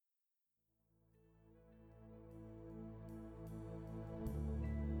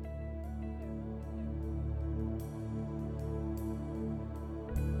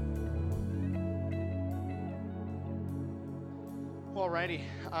Alrighty,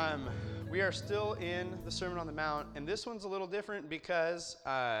 we are still in the Sermon on the Mount, and this one's a little different because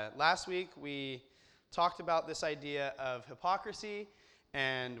last week we talked about this idea of hypocrisy,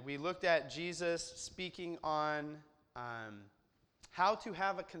 and we looked at Jesus speaking on how to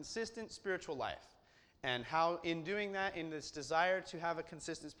have a consistent spiritual life, and how in doing that, in this desire to have a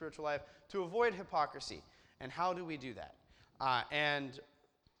consistent spiritual life, to avoid hypocrisy, and how do we do that? And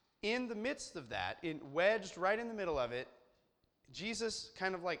in the midst of that, wedged right in the middle of it, Jesus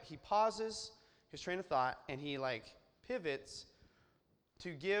kind of he pauses his train of thought and he pivots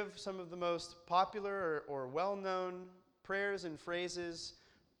to give some of the most popular or well-known prayers and phrases,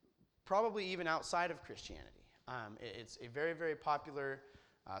 probably even outside of Christianity. It's a very, very popular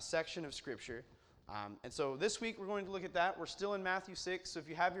section of Scripture. And so this week we're going to look at that. We're still in Matthew 6, so if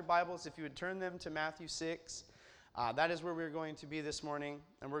you have your Bibles, if you would turn them to Matthew 6, that is where we're going to be this morning,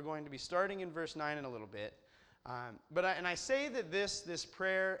 and we're going to be starting in verse 9 in a little bit. But I say that this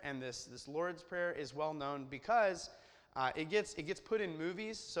prayer and this Lord's Prayer is well known because it gets put in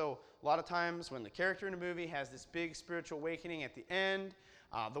movies. So a lot of times when the character in a movie has this big spiritual awakening at the end,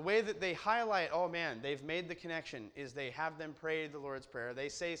 the way that they highlight, oh man, they've made the connection, is they have them pray the Lord's Prayer. They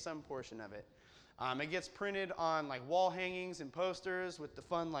say some portion of it. It gets printed on wall hangings and posters with the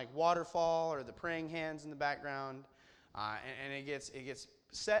fun waterfall or the praying hands in the background, and it gets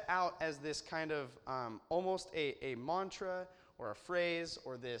set out as this kind of almost a mantra or a phrase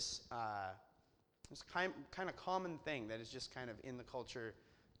or this kind of common thing that is just kind of in the culture,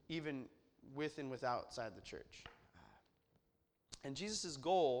 even with and without outside the church. And Jesus'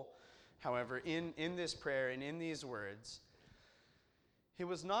 goal, however, in this prayer and in these words, it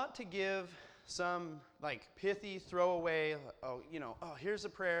was not to give some pithy throwaway, here's a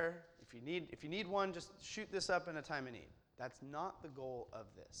prayer. If you need one, just shoot this up in a time of need. That's not the goal of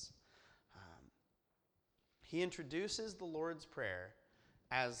this. He introduces the Lord's Prayer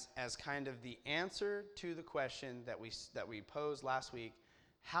as kind of the answer to the question that we posed last week.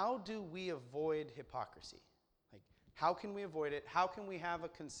 How do we avoid hypocrisy? How can we avoid it? How can we have a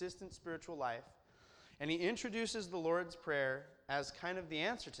consistent spiritual life? And he introduces the Lord's Prayer as kind of the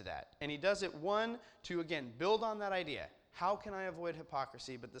answer to that. And he does it, one, to again build on that idea. How can I avoid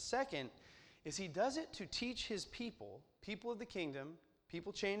hypocrisy? But the second is he does it to teach his people of the kingdom,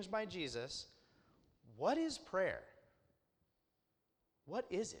 people changed by Jesus, what is prayer? What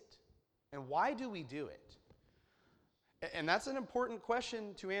is it? And why do we do it? And that's an important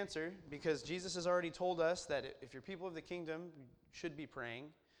question to answer because Jesus has already told us that if you're people of the kingdom, you should be praying.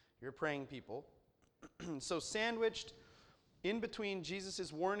 You're praying people. So sandwiched in between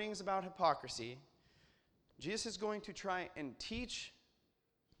Jesus' warnings about hypocrisy, Jesus is going to try and teach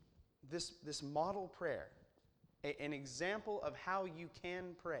this model prayer, an example of how you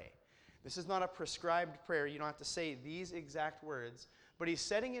can pray. This is not a prescribed prayer. You don't have to say these exact words, but he's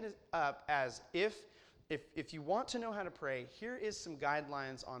setting it up as if you want to know how to pray, here is some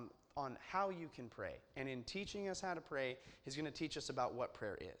guidelines on how you can pray. And in teaching us how to pray, he's going to teach us about what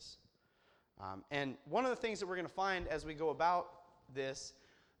prayer is. And one of the things that we're going to find as we go about this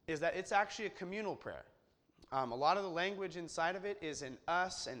is that it's actually a communal prayer. A lot of the language inside of it is an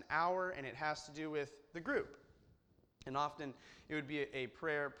us, an our, and it has to do with the group. And often it would be a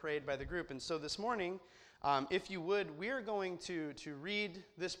prayer prayed by the group. And so this morning, if you would, we're going to read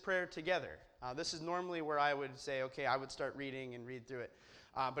this prayer together. This is normally where I would say, okay, I would start reading and read through it.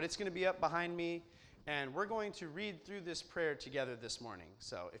 But it's going to be up behind me, and we're going to read through this prayer together this morning.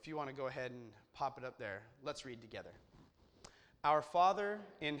 So if you want to go ahead and pop it up there, let's read together. Our Father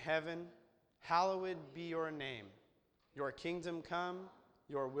in heaven, hallowed be your name. Your kingdom come,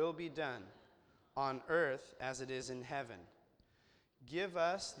 your will be done, on earth as it is in heaven. Give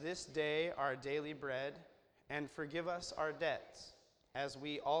us this day our daily bread, and forgive us our debts, as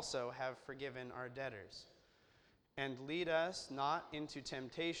we also have forgiven our debtors. And lead us not into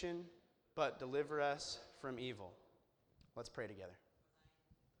temptation, but deliver us from evil. Let's pray together.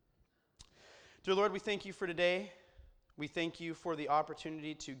 Dear Lord, we thank you for today. We thank you for the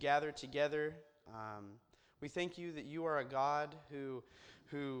opportunity to gather together. We thank you that you are a God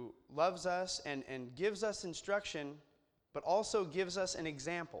who loves us and gives us instruction, but also gives us an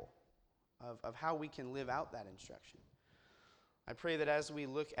example of how we can live out that instruction. I pray that as we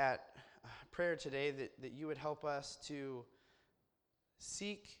look at prayer today, that you would help us to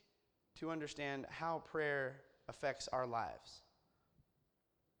seek to understand how prayer affects our lives.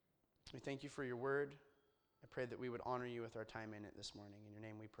 We thank you for your word. I pray that we would honor you with our time in it this morning. In your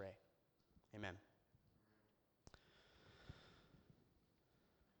name we pray. Amen.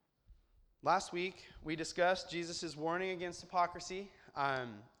 Last week, we discussed Jesus' warning against hypocrisy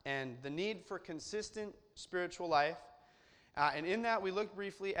and the need for consistent spiritual life. And in that, we looked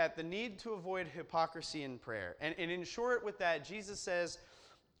briefly at the need to avoid hypocrisy in prayer. And in short, with that, Jesus says,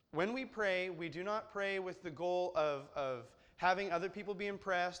 when we pray, we do not pray with the goal of having other people be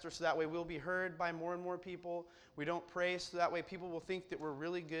impressed, or so that way we'll be heard by more and more people. We don't pray so that way people will think that we're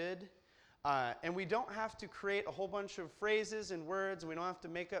really good. And we don't have to create a whole bunch of phrases and words, and we don't have to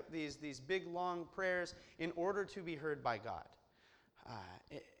make up these big, long prayers in order to be heard by God.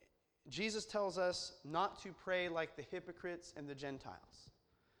 Jesus tells us not to pray like the hypocrites and the Gentiles.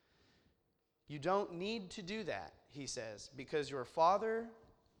 You don't need to do that, he says, because your Father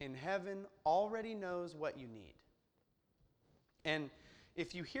in heaven already knows what you need. And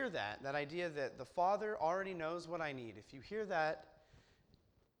if you hear that idea that the Father already knows what I need, if you hear that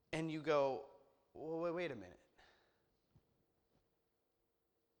and you go, well, wait a minute.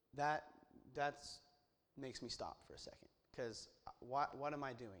 That makes me stop for a second, because what am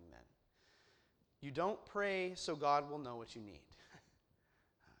I doing then? You don't pray so God will know what you need.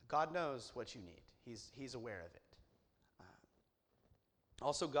 God knows what you need. He's aware of it.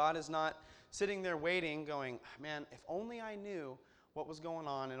 Also, God is not sitting there waiting, going, man, if only I knew what was going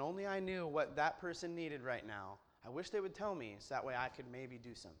on, and only I knew what that person needed right now. I wish they would tell me, so that way I could maybe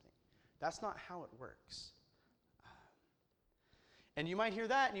do something. That's not how it works. And you might hear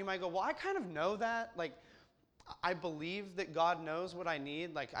that, and you might go, well, I kind of know that. Like, I believe that God knows what I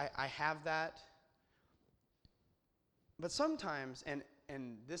need. Like, I have that. But sometimes,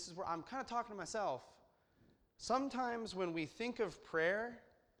 and this is where I'm kind of talking to myself, sometimes when we think of prayer,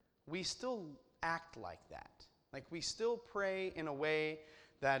 we still act like that. Like, we still pray in a way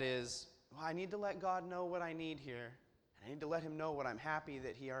that is, well, I need to let God know what I need here. I need to let him know what I'm happy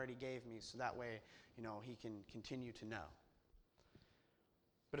that he already gave me, so that way, he can continue to know.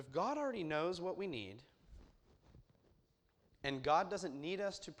 But if God already knows what we need, and God doesn't need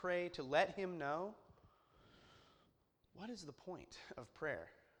us to pray to let him know, what is the point of prayer?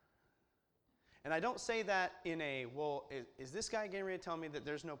 And I don't say that in a, well, is this guy getting ready to tell me that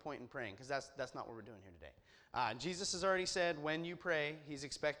there's no point in praying? Because that's not what we're doing here today. Jesus has already said when you pray, he's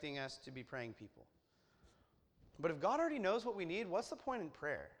expecting us to be praying people. But if God already knows what we need, what's the point in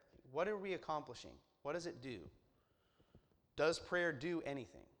prayer? What are we accomplishing? What does it do? Does prayer do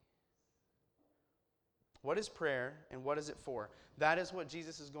anything? What is prayer and what is it for? That is what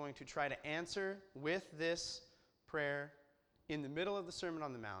Jesus is going to try to answer with this prayer in the middle of the Sermon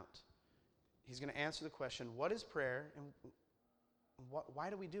on the Mount. He's going to answer the question, what is prayer and why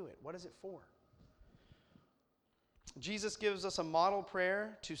do we do it? What is it for? Jesus gives us a model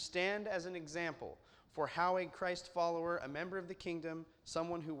prayer to stand as an example for how a Christ follower, a member of the kingdom,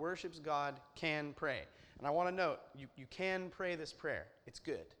 someone who worships God, can pray. And I want to note, you can pray this prayer. It's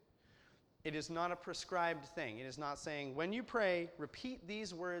good. It is not a prescribed thing. It is not saying, when you pray, repeat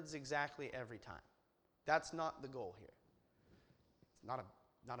these words exactly every time. That's not the goal here. It's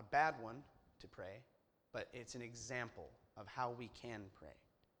not a bad one to pray, but it's an example of how we can pray.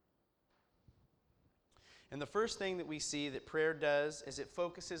 And the first thing that we see that prayer does is it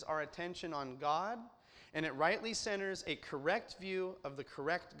focuses our attention on God, and it rightly centers a correct view of the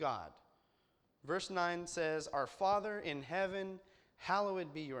correct God. Verse 9 says, "Our Father in heaven,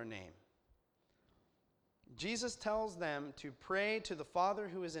 hallowed be your name." Jesus tells them to pray to the Father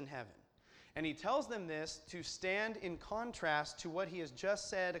who is in heaven. And he tells them this to stand in contrast to what he has just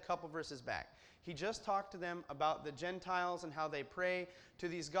said a couple verses back. He just talked to them about the Gentiles and how they pray to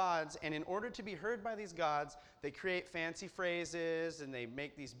these gods. And in order to be heard by these gods, they create fancy phrases and they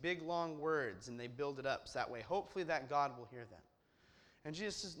make these big, long words and they build it up. So that way, hopefully that God will hear them. And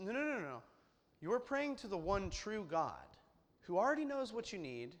Jesus says, no. You are praying to the one true God who already knows what you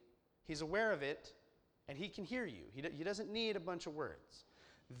need. He's aware of it. And he can hear you. He doesn't need a bunch of words.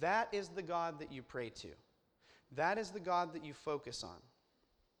 That is the God that you pray to. That is the God that you focus on.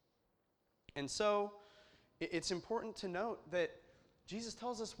 And so, it's important to note that Jesus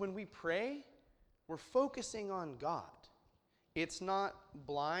tells us when we pray, we're focusing on God. It's not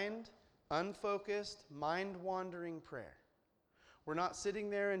blind, unfocused, mind-wandering prayer. We're not sitting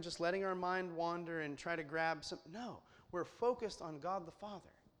there and just letting our mind wander and try to grab something. No, we're focused on God the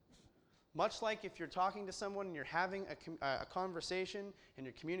Father. Much like if you're talking to someone and you're having a conversation and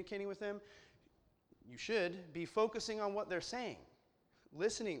you're communicating with them, you should be focusing on what they're saying.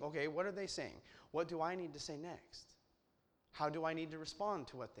 Listening, okay, what are they saying? What do I need to say next? How do I need to respond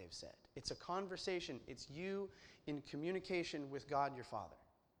to what they've said? It's a conversation. It's you in communication with God your Father.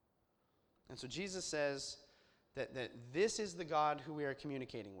 And so Jesus says that this is the God who we are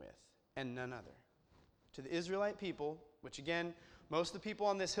communicating with and none other. To the Israelite people, which again, most of the people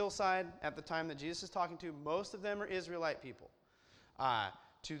on this hillside at the time that Jesus is talking to, most of them are Israelite people.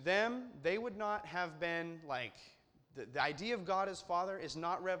 To them, they would not have been like The idea of God as Father is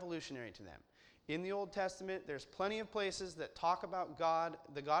not revolutionary to them. In the Old Testament, there's plenty of places that talk about God,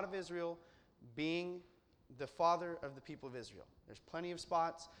 the God of Israel, being the Father of the people of Israel. There's plenty of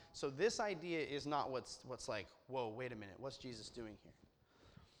spots. So this idea is not what's like, whoa, wait a minute, what's Jesus doing here?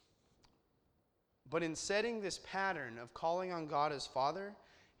 But in setting this pattern of calling on God as Father,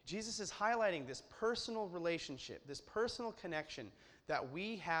 Jesus is highlighting this personal relationship, this personal connection that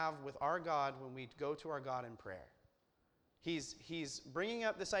we have with our God when we go to our God in prayer. He's bringing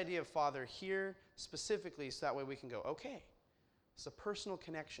up this idea of Father here specifically so that way we can go, okay, it's a personal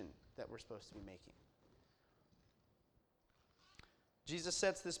connection that we're supposed to be making. Jesus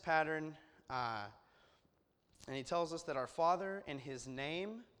sets this pattern, and he tells us that our Father and his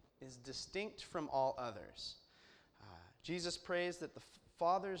name is distinct from all others. Jesus prays that the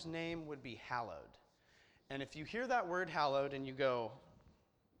Father's name would be hallowed. And if you hear that word hallowed and you go,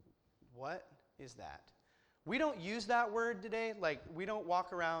 what is that? We don't use that word today. Like, we don't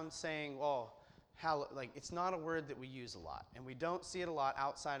walk around saying, well, like, it's not a word that we use a lot. And we don't see it a lot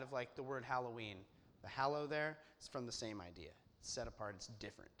outside of, like, the word Halloween. The hallow there is from the same idea. It's set apart. It's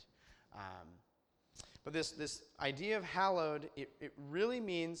different. But this idea of hallowed, it really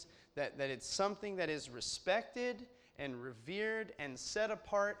means that it's something that is respected and revered and set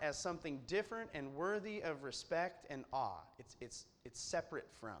apart as something different and worthy of respect and awe. It's separate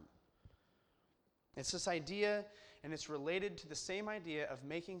from. It's this idea, and it's related to the same idea of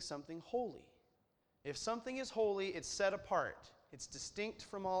making something holy. If something is holy, it's set apart. It's distinct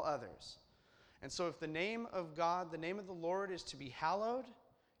from all others. And so if the name of God, the name of the Lord is to be hallowed,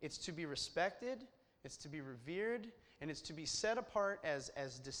 it's to be respected, it's to be revered, and it's to be set apart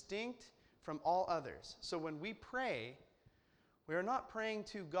as distinct from all others. So when we pray, we are not praying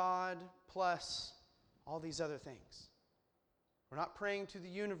to God plus all these other things. We're not praying to the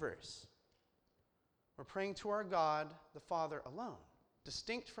universe. We're praying to our God, the Father alone,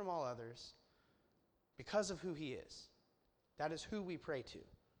 distinct from all others because of who he is. That is who we pray to.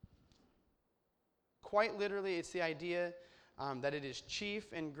 Quite literally, it's the idea that it is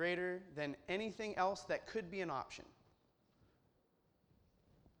chief and greater than anything else that could be an option.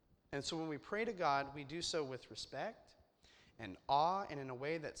 And so when we pray to God, we do so with respect and awe and in a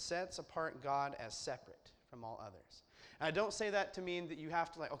way that sets apart God as separate from all others. And I don't say that to mean that you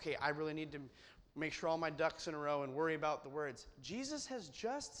have to like, okay, I really need to make sure all my ducks in a row and worry about the words. Jesus has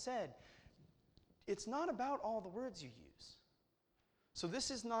just said, it's not about all the words you use. So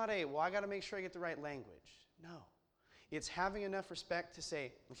this is not I got to make sure I get the right language. No. It's having enough respect to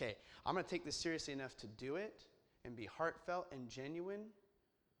say, okay, I'm going to take this seriously enough to do it and be heartfelt and genuine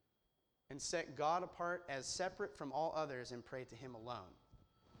and set God apart as separate from all others and pray to him alone.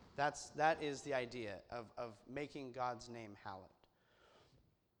 That is the idea of making God's name hallowed.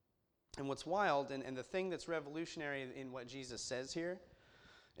 And what's wild, and the thing that's revolutionary in what Jesus says here,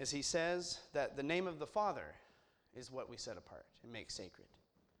 is he says that the name of the Father is what we set apart and make sacred.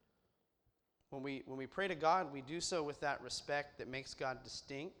 When we pray to God, we do so with that respect that makes God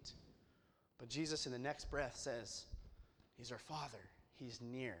distinct. But Jesus in the next breath says, he's our Father. He's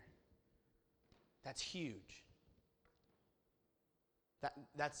near. That's huge.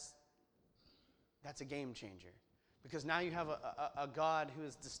 That's a game changer. Because now you have a God who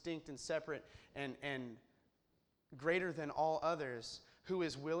is distinct and separate and greater than all others, who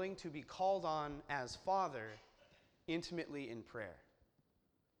is willing to be called on as Father intimately in prayer.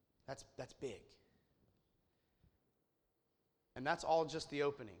 That's big. And that's all just the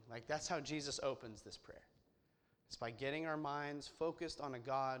opening. Like, that's how Jesus opens this prayer. It's by getting our minds focused on a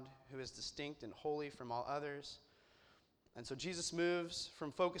God who is distinct and holy from all others. And so Jesus moves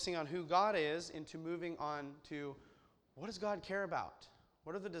from focusing on who God is into moving on to what does God care about?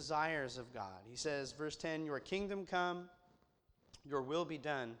 What are the desires of God? He says, verse 10, your kingdom come, your will be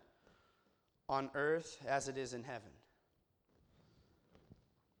done on earth as it is in heaven.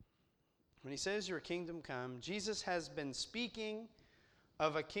 When he says your kingdom come, Jesus has been speaking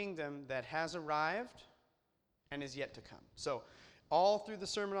of a kingdom that has arrived and is yet to come. So all through the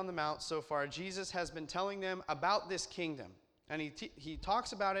Sermon on the Mount so far, Jesus has been telling them about this kingdom. And he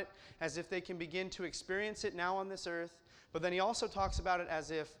talks about it as if they can begin to experience it now on this earth. But then he also talks about it as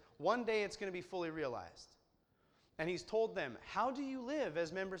if one day it's going to be fully realized. And he's told them, how do you live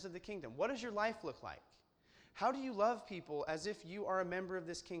as members of the kingdom? What does your life look like? How do you love people as if you are a member of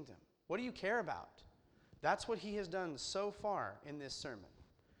this kingdom? What do you care about? That's what he has done so far in this sermon.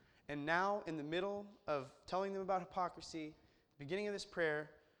 And now, in the middle of telling them about hypocrisy, beginning of this prayer,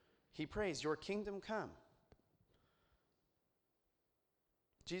 he prays, your kingdom come.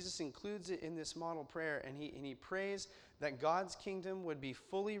 Jesus includes it in this model prayer, and he prays that God's kingdom would be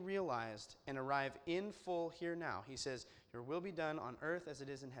fully realized and arrive in full here now. He says, your will be done on earth as it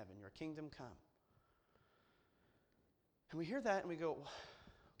is in heaven. Your kingdom come. And we hear that and we go,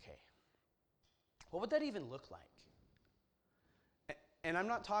 okay, what would that even look like? And I'm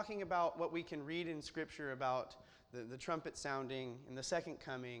not talking about what we can read in Scripture about the trumpet sounding and the second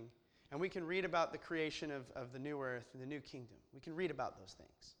coming. And we can read about the creation of the new earth and the new kingdom. We can read about those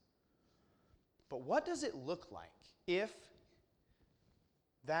things. But what does it look like if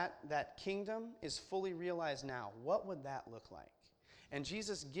that kingdom is fully realized now? What would that look like? And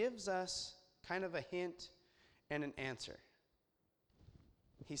Jesus gives us kind of a hint and an answer.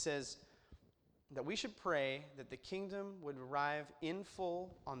 He says that we should pray that the kingdom would arrive in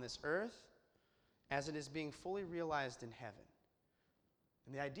full on this earth as it is being fully realized in heaven.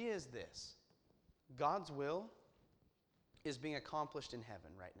 And the idea is this: God's will is being accomplished in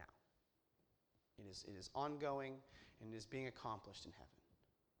heaven right now. It is ongoing and it is being accomplished in heaven.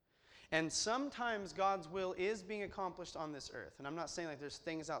 And sometimes God's will is being accomplished on this earth. And I'm not saying like there's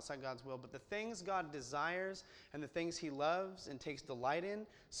things outside God's will, but the things God desires and the things he loves and takes delight in,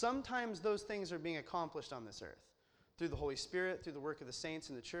 sometimes those things are being accomplished on this earth through the Holy Spirit, through the work of the saints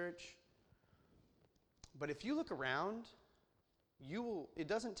in the church. But if you look around, it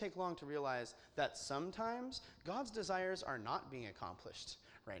doesn't take long to realize that sometimes God's desires are not being accomplished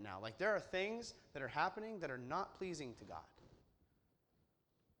right now. Like there are things that are happening that are not pleasing to God.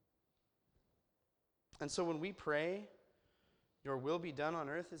 And so when we pray, your will be done on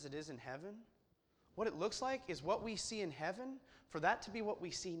earth as it is in heaven, what it looks like is what we see in heaven, for that to be what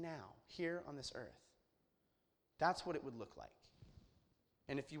we see now, here on this earth. That's what it would look like.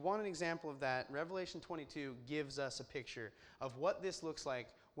 And if you want an example of that, Revelation 22 gives us a picture of what this looks like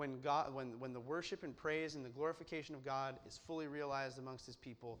when the worship and praise and the glorification of God is fully realized amongst his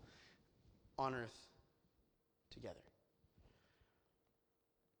people on earth together.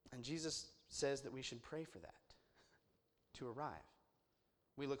 And Jesus says that we should pray for that to arrive.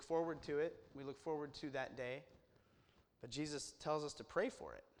 We look forward to it. We look forward to that day. But Jesus tells us to pray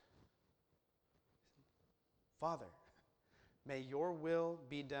for it. Father, may your will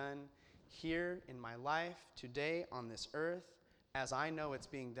be done here in my life today on this earth as I know it's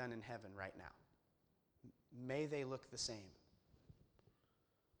being done in heaven right now. May they look the same.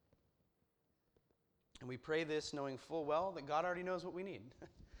 And we pray this knowing full well that God already knows what we need.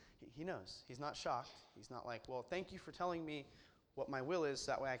 He knows. He's not shocked. He's not like, well, thank you for telling me what my will is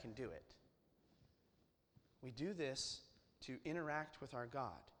so that way I can do it. We do this to interact with our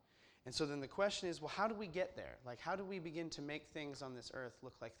God. And so then the question is, well, how do we get there? Like, how do we begin to make things on this earth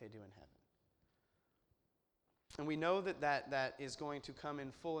look like they do in heaven? And we know that is going to come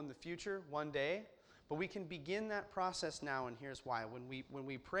in full in the future one day, but we can begin that process now, and here's why. When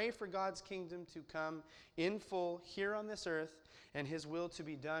we pray for God's kingdom to come in full here on this earth, and his will to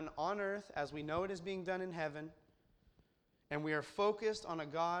be done on earth as we know it is being done in heaven, and we are focused on a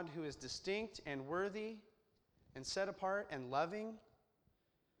God who is distinct and worthy and set apart and loving,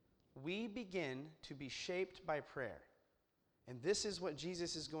 we begin to be shaped by prayer. And this is what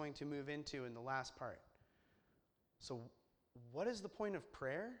Jesus is going to move into in the last part. So what is the point of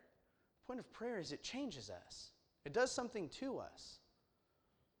prayer? The point of prayer is it changes us. It does something to us.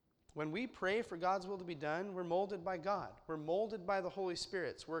 When we pray for God's will to be done, we're molded by God. We're molded by the Holy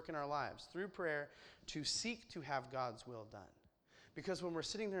Spirit's work in our lives through prayer to seek to have God's will done. Because when we're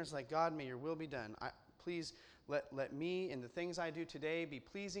sitting there, it's like, God, may your will be done. Please let me and the things I do today be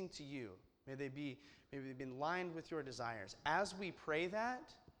pleasing to you. May they be in line with your desires. As we pray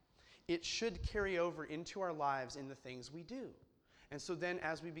that, it should carry over into our lives in the things we do. And so then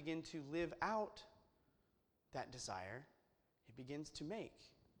as we begin to live out that desire, it begins to make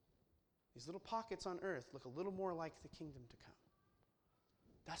these little pockets on earth look a little more like the kingdom to come.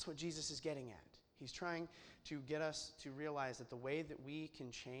 That's what Jesus is getting at. He's trying to get us to realize that the way that we can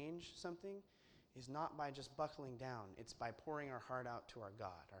change something is not by just buckling down. It's by pouring our heart out to our God,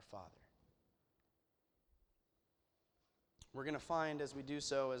 our Father. We're going to find as we do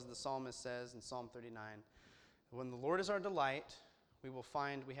so, as the psalmist says in Psalm 39, when the Lord is our delight, we will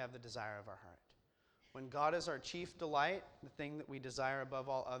find we have the desire of our heart. When God is our chief delight, the thing that we desire above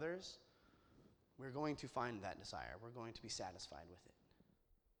all others, we're going to find that desire. We're going to be satisfied with it.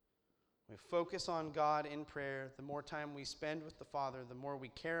 We focus on God in prayer. The more time we spend with the Father, the more we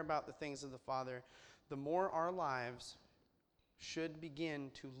care about the things of the Father, the more our lives should begin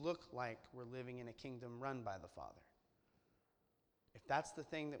to look like we're living in a kingdom run by the Father. If that's the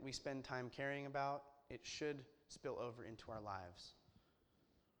thing that we spend time caring about, it should spill over into our lives.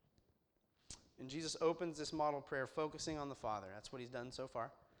 And Jesus opens this model prayer focusing on the Father. That's what he's done so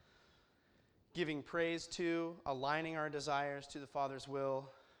far. Giving praise to, aligning our desires to the Father's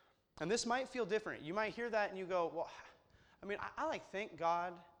will. And this might feel different. You might hear that and you go, well, I mean, I like thank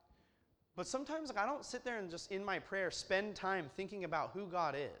God, but sometimes I don't sit there and just in my prayer spend time thinking about who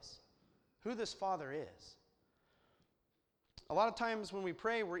God is, who this Father is. A lot of times when we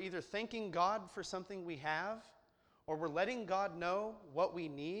pray, we're either thanking God for something we have, or we're letting God know what we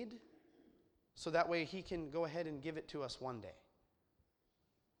need, so that way he can go ahead and give it to us one day.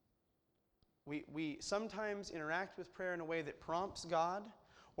 We sometimes interact with prayer in a way that prompts God,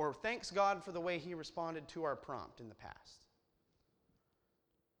 or thanks God for the way he responded to our prompt in the past.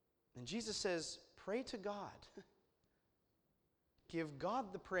 And Jesus says, pray to God. Give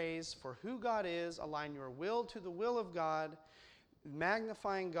God the praise for who God is. Align your will to the will of God,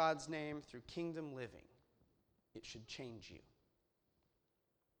 magnifying God's name through kingdom living. It should change you.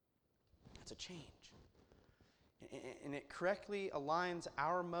 It's a change. And it correctly aligns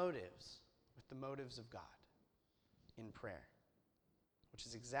our motives with the motives of God in prayer, which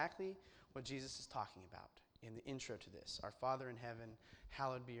is exactly what Jesus is talking about in the intro to this. Our Father in heaven,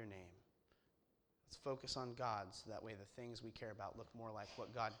 hallowed be your name. Let's focus on God so that way the things we care about look more like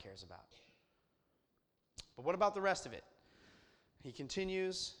what God cares about. But what about the rest of it? He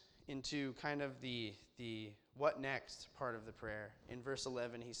continues into kind of the what next part of the prayer. In verse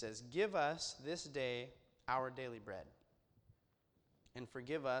 11, he says, give us this day our daily bread, and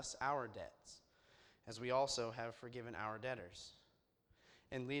forgive us our debts, as we also have forgiven our debtors.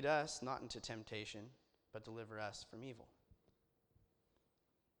 And lead us not into temptation, but deliver us from evil.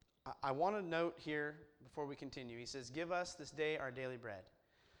 I want to note here, before we continue, he says, give us this day our daily bread.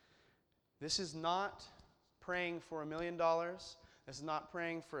 This is not praying for $1 million. This is not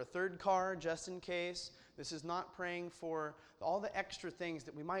praying for a third car just in case. This is not praying for all the extra things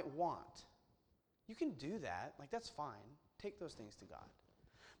that we might want. You can do that. That's fine. Take those things to God.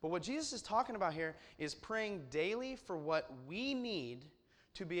 But what Jesus is talking about here is praying daily for what we need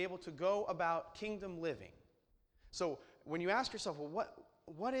to be able to go about kingdom living. So when you ask yourself, well,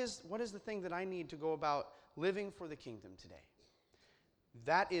 what is the thing that I need to go about living for the kingdom today?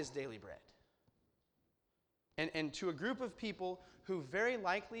 That is daily bread. And to a group of people who very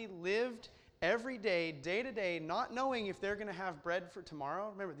likely lived every day, day to day, not knowing if they're going to have bread for tomorrow.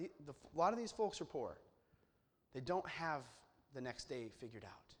 Remember, a lot of these folks are poor. They don't have the next day figured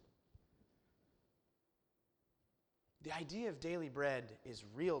out. The idea of daily bread is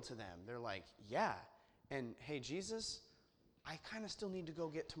real to them. They're like, yeah, and hey, Jesus, I kind of still need to go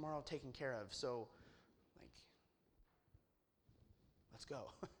get tomorrow taken care of, so, let's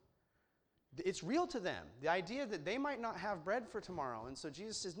go. It's real to them. The idea that they might not have bread for tomorrow. And so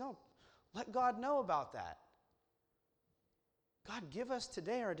Jesus says, no, let God know about that. God, give us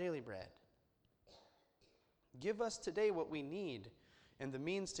today our daily bread. Give us today what we need and the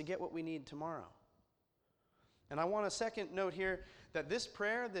means to get what we need tomorrow. And I want a second note here that this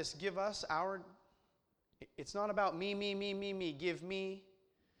prayer, this give us our, it's not about me, give me.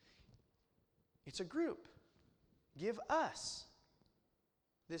 It's a group. Give us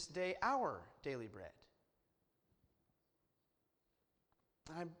this day our daily bread.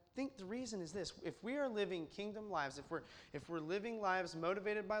 And I think the reason is this: if we are living kingdom lives, if we're living lives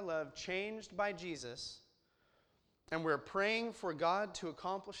motivated by love, changed by Jesus, and we're praying for God to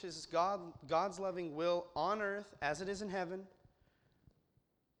accomplish God's loving will on earth as it is in heaven,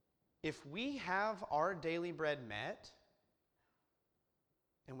 if we have our daily bread met,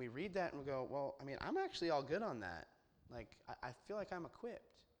 and we read that and we go, well, I'm actually all good on that. I feel like I'm equipped.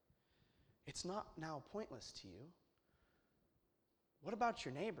 It's not now pointless to you. What about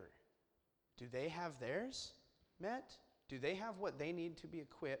your neighbor? Do they have theirs met? Do they have what they need to be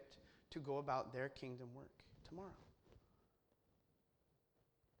equipped to go about their kingdom work tomorrow?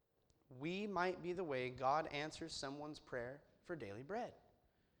 We might be the way God answers someone's prayer for daily bread.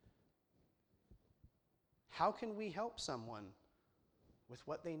 How can we help someone with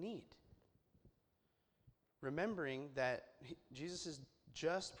what they need? Remembering that Jesus has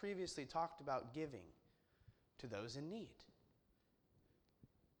just previously talked about giving to those in need.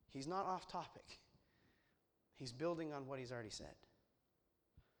 He's not off topic. He's building on what he's already said.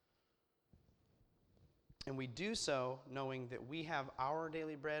 And we do so knowing that we have our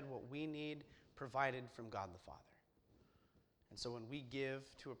daily bread, what we need, provided from God the Father. And so when we give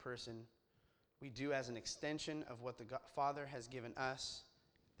to a person, we do as an extension of what the Father has given us,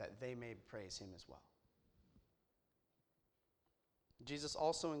 that they may praise him as well. Jesus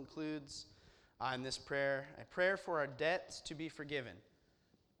also includes in this prayer a prayer for our debts to be forgiven.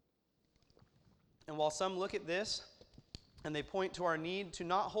 And while some look at this And they point to our need to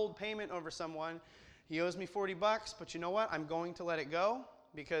not hold payment over someone. He owes me $40, but you know what? I'm going to let it go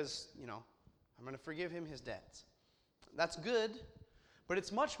because, I'm going to forgive him his debts. That's good, but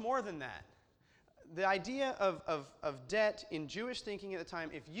it's much more than that. The idea of debt in Jewish thinking at the time,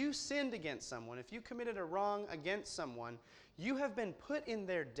 if you sinned against someone, if you committed a wrong against someone, you have been put in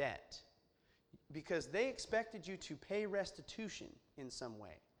their debt because they expected you to pay restitution in some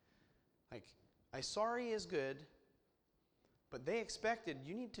way. Like, a sorry is good, but they expected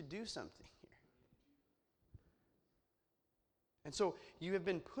you need to do something here. And so you have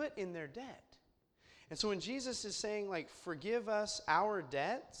been put in their debt. And so when Jesus is saying, forgive us our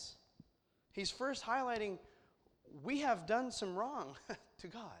debts, he's first highlighting we have done some wrong to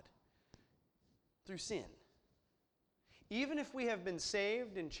God through sin. Even if we have been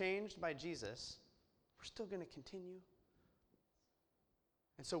saved and changed by Jesus, we're still going to continue.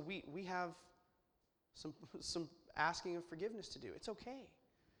 And so we have some asking of forgiveness to do. It's okay.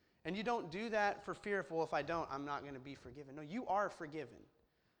 And you don't do that for fear of, if I don't, I'm not going to be forgiven. No, you are forgiven.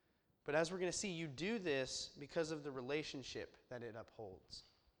 But as we're going to see, you do this because of the relationship that it upholds.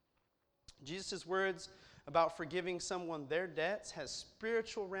 Jesus' words about forgiving someone their debts has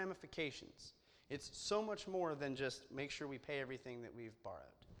spiritual ramifications. It's so much more than just make sure we pay everything that we've borrowed.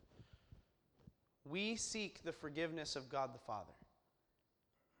 We seek the forgiveness of God the Father.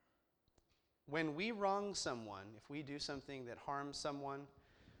 When we wrong someone, if we do something that harms someone,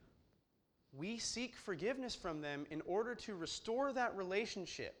 we seek forgiveness from them in order to restore that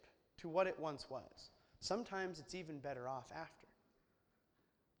relationship to what it once was. Sometimes it's even better off after.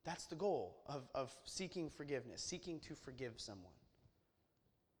 That's the goal of seeking forgiveness, seeking to forgive someone.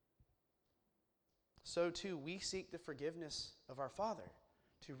 So too, we seek the forgiveness of our Father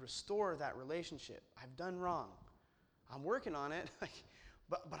to restore that relationship. I've done wrong. I'm working on it,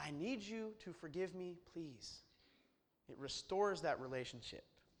 but I need you to forgive me, please. It restores that relationship.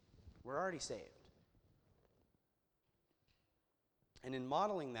 We're already saved. And in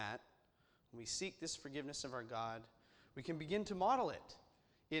modeling that, when we seek this forgiveness of our God, we can begin to model it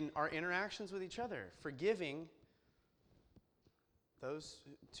in our interactions with each other, forgiving those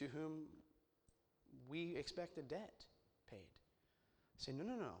to whom we expect a debt paid. Say, no,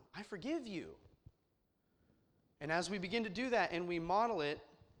 I forgive you. And as we begin to do that and we model it,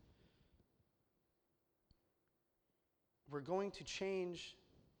 we're going to change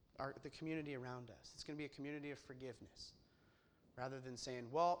the community around us. It's going to be a community of forgiveness. Rather than saying,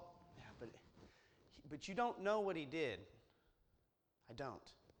 but you don't know what he did. I don't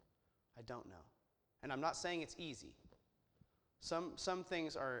know. And I'm not saying it's easy. Some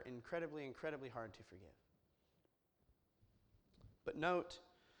things are incredibly, incredibly hard to forgive. But note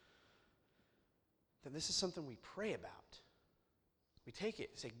that this is something we pray about. We take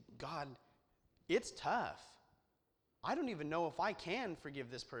it, say, God, it's tough. I don't even know if I can forgive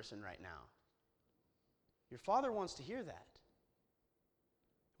this person right now. Your Father wants to hear that.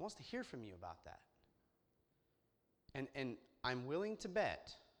 He wants to hear from you about that. And I'm willing to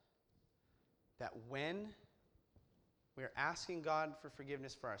bet that when we're asking God for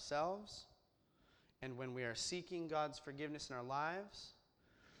forgiveness for ourselves, and when we are seeking God's forgiveness in our lives,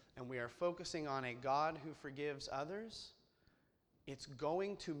 and we are focusing on a God who forgives others, it's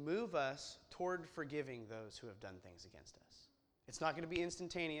going to move us toward forgiving those who have done things against us. It's not going to be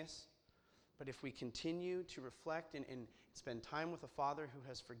instantaneous, but if we continue to reflect and spend time with a Father who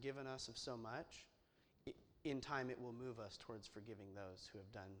has forgiven us of so much, in time it will move us towards forgiving those who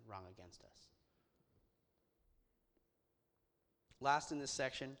have done wrong against us. Last in this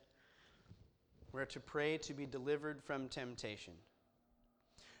section, we're to pray to be delivered from temptation.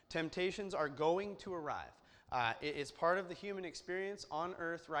 Temptations are going to arrive. It's part of the human experience on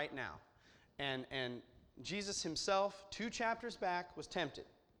earth right now. And Jesus himself, 2 chapters back, was tempted.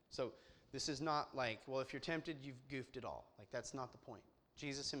 So this is not like, if you're tempted, you've goofed it all. That's not the point.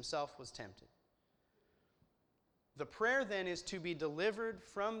 Jesus himself was tempted. The prayer then is to be delivered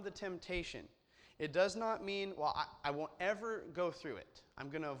from the temptation. It does not mean, I won't ever go through it. I'm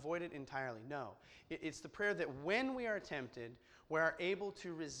going to avoid it entirely. No. It's the prayer that when we are tempted, we are able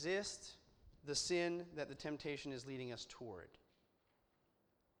to resist the sin that the temptation is leading us toward.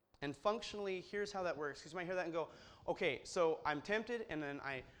 And functionally, here's how that works. Because you might hear that and go, okay, so I'm tempted, and then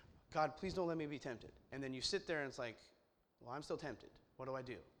God, please don't let me be tempted. And then you sit there and it's like, I'm still tempted. What do I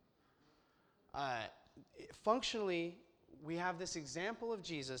do? Functionally, we have this example of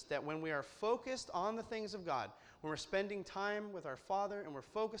Jesus that when we are focused on the things of God, when we're spending time with our Father and we're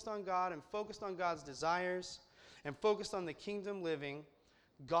focused on God and focused on God's desires and focused on the kingdom living,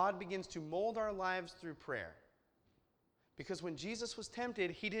 God begins to mold our lives through prayer. Because when Jesus was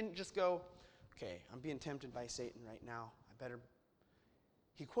tempted, he didn't just go, okay, I'm being tempted by Satan right now. I better.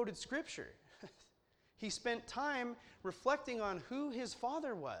 He quoted Scripture. He spent time reflecting on who his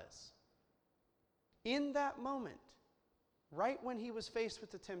Father was in that moment, right when he was faced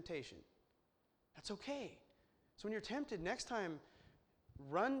with the temptation. That's okay. So when you're tempted, next time,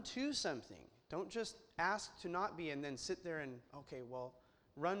 run to something. Don't just ask to not be and then sit there and, okay, well,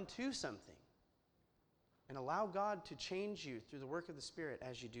 run to something. And allow God to change you through the work of the Spirit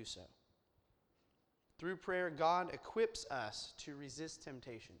as you do so. Through prayer, God equips us to resist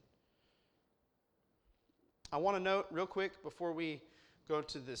temptation. I want to note real quick before we go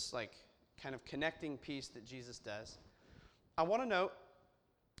to this kind of connecting piece that Jesus does. I want to note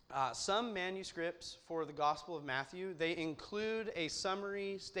some manuscripts for the Gospel of Matthew, they include a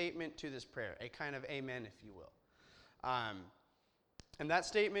summary statement to this prayer, a kind of amen, if you will. And that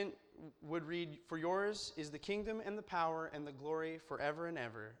statement would read, "For yours is the kingdom and the power and the glory forever and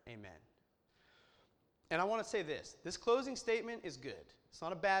ever. Amen." And I want to say this closing statement is good. It's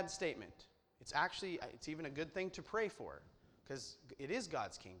not a bad statement. It's even a good thing to pray for, because it is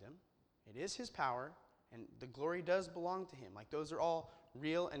God's kingdom, it is his power, and the glory does belong to him. Those are all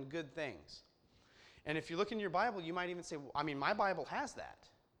real and good things. And if you look in your Bible, you might even say, well, my Bible has that.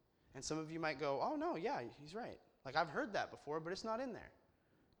 And some of you might go, oh no, yeah, he's right. I've heard that before, but it's not in there.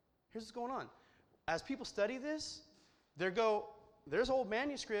 Here's what's going on. As people study this, there's old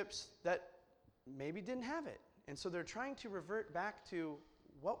manuscripts that maybe didn't have it. And so they're trying to revert back to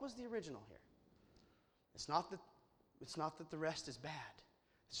what was the original here. It's not that the rest is bad.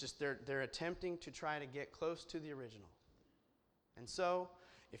 It's just they're attempting to try to get close to the original. And so,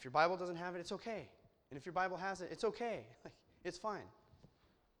 if your Bible doesn't have it, it's okay. And if your Bible has it, it's okay. It's fine.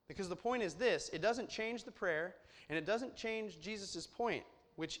 Because the point is this, it doesn't change the prayer, and it doesn't change Jesus' point,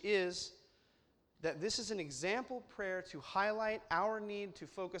 which is that this is an example prayer to highlight our need to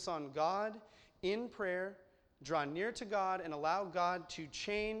focus on God in prayer, draw near to God, and allow God to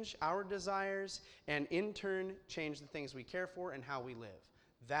change our desires, and in turn, change the things we care for and how we live.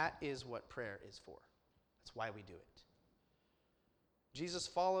 That is what prayer is for. That's why we do it. Jesus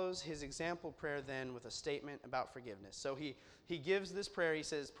follows his example prayer then with a statement about forgiveness. So he gives this prayer. He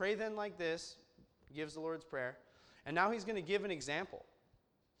says, pray then like this, gives the Lord's Prayer. And now he's going to give an example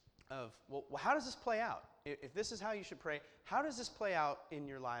of, well, how does this play out? If this is how you should pray, how does this play out in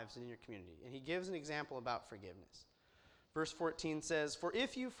your lives and in your community? And he gives an example about forgiveness. Verse 14 says, for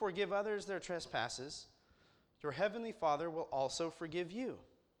if you forgive others their trespasses, your heavenly Father will also forgive you.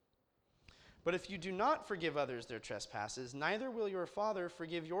 But if you do not forgive others their trespasses, neither will your Father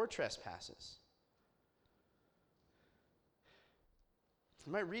forgive your trespasses.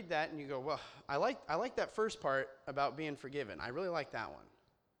 You might read that and you go, well, I like that first part about being forgiven. I really like that one.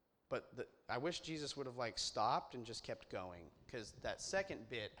 But I wish Jesus would have stopped and just kept going, because that second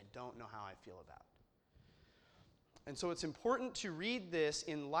bit, I don't know how I feel about. And so it's important to read this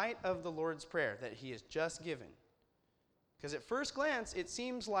in light of the Lord's Prayer that he has just given. Because at first glance, it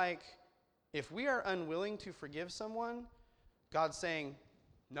seems like if we are unwilling to forgive someone, God's saying,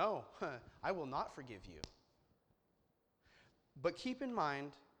 no, I will not forgive you. But keep in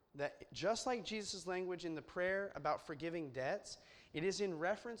mind that just like Jesus' language in the prayer about forgiving debts, it is in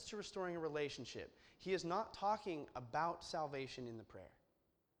reference to restoring a relationship. He is not talking about salvation in the prayer.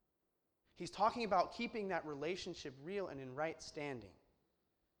 He's talking about keeping that relationship real and in right standing.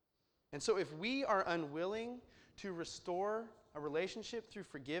 And so if we are unwilling to restore a relationship through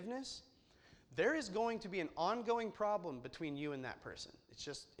forgiveness, there is going to be an ongoing problem between you and that person.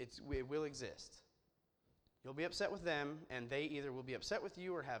 It will exist. You'll be upset with them, and they either will be upset with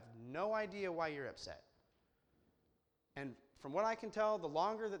you or have no idea why you're upset. And from what I can tell, the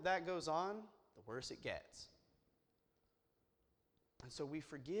longer that goes on, the worse it gets. And so we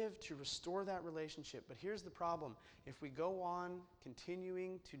forgive to restore that relationship. But here's the problem. If we go on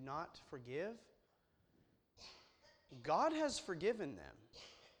continuing to not forgive, God has forgiven them.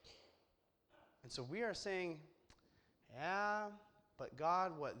 And so we are saying, yeah, but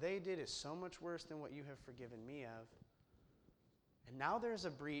God, what they did is so much worse than what you have forgiven me of. And now there's a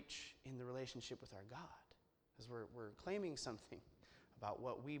breach in the relationship with our God, because we're claiming something about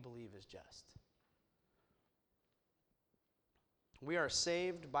what we believe is just. We are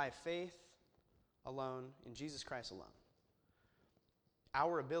saved by faith alone, in Jesus Christ alone.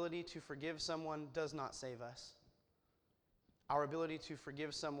 Our ability to forgive someone does not save us. Our ability to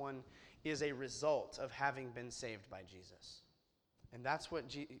forgive someone is a result of having been saved by Jesus. And that's what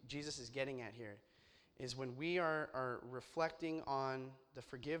Jesus is getting at here, is when we are reflecting on the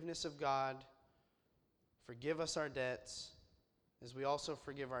forgiveness of God, forgive us our debts, as we also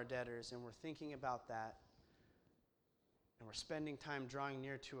forgive our debtors, and we're thinking about that, and we're spending time drawing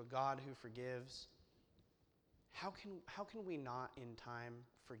near to a God who forgives, how can we not in time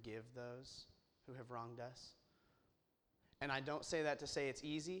forgive those who have wronged us? And I don't say that to say it's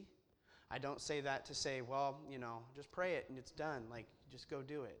easy. I don't say that to say, well, just pray it and it's done. Like, just go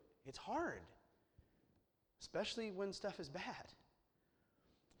do it. It's hard, especially when stuff is bad.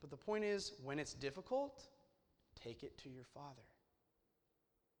 But the point is, when it's difficult, take it to your Father.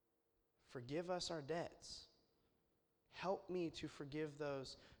 Forgive us our debts. Help me to forgive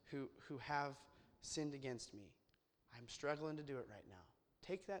those who have sinned against me. I'm struggling to do it right now.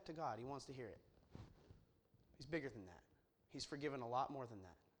 Take that to God. He wants to hear it. He's bigger than that. He's forgiven a lot more than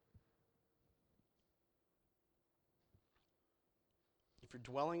that. If you're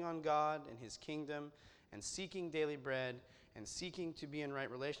dwelling on God and His kingdom and seeking daily bread and seeking to be in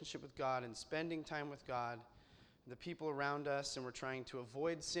right relationship with God and spending time with God, the people around us, and we're trying to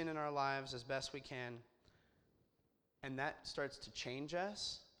avoid sin in our lives as best we can, and that starts to change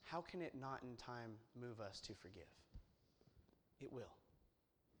us, how can it not in time move us to forgive? It will.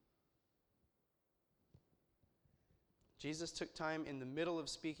 Jesus took time in the middle of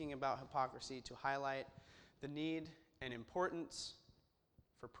speaking about hypocrisy to highlight the need and importance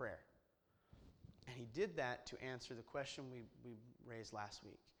for prayer. And he did that to answer the question we raised last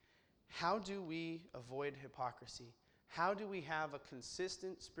week. How do we avoid hypocrisy? How do we have a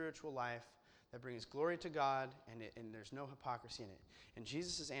consistent spiritual life that brings glory to God and there's no hypocrisy in it? And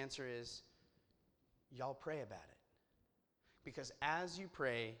Jesus' answer is, y'all pray about it. Because as you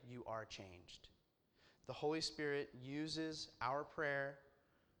pray, you are changed. The Holy Spirit uses our prayer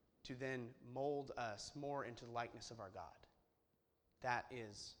to then mold us more into the likeness of our God. That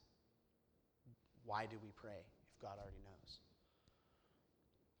is, why do we pray if God already knows?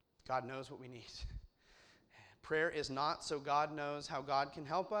 God knows what we need. Prayer is not so God knows how God can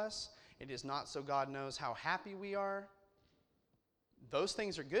help us. It is not so God knows how happy we are. Those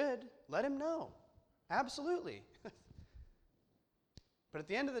things are good. Let Him know. Absolutely. But at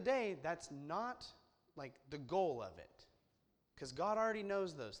the end of the day, that's not like the goal of it. Because God already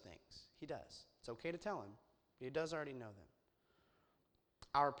knows those things. He does. It's okay to tell Him, but He does already know them.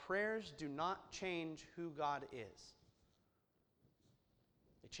 Our prayers do not change who God is.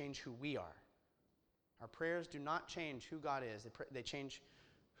 They change who we are. Our prayers do not change who God is. They change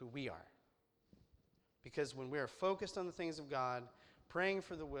who we are. Because when we are focused on the things of God, praying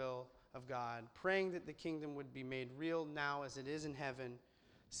for the will of God, praying that the kingdom would be made real now as it is in heaven,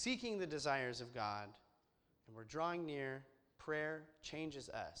 seeking the desires of God, and we're drawing near, prayer changes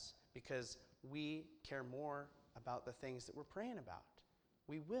us because we care more about the things that we're praying about.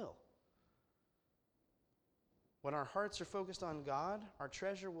 We will. When our hearts are focused on God, our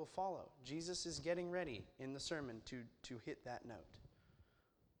treasure will follow. Jesus is getting ready in the sermon to hit that note.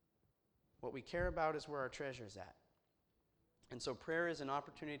 What we care about is where our treasure is at. And so prayer is an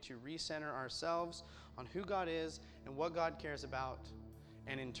opportunity to recenter ourselves on who God is and what God cares about,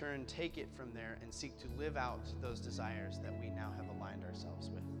 and in turn take it from there and seek to live out those desires that we now have aligned ourselves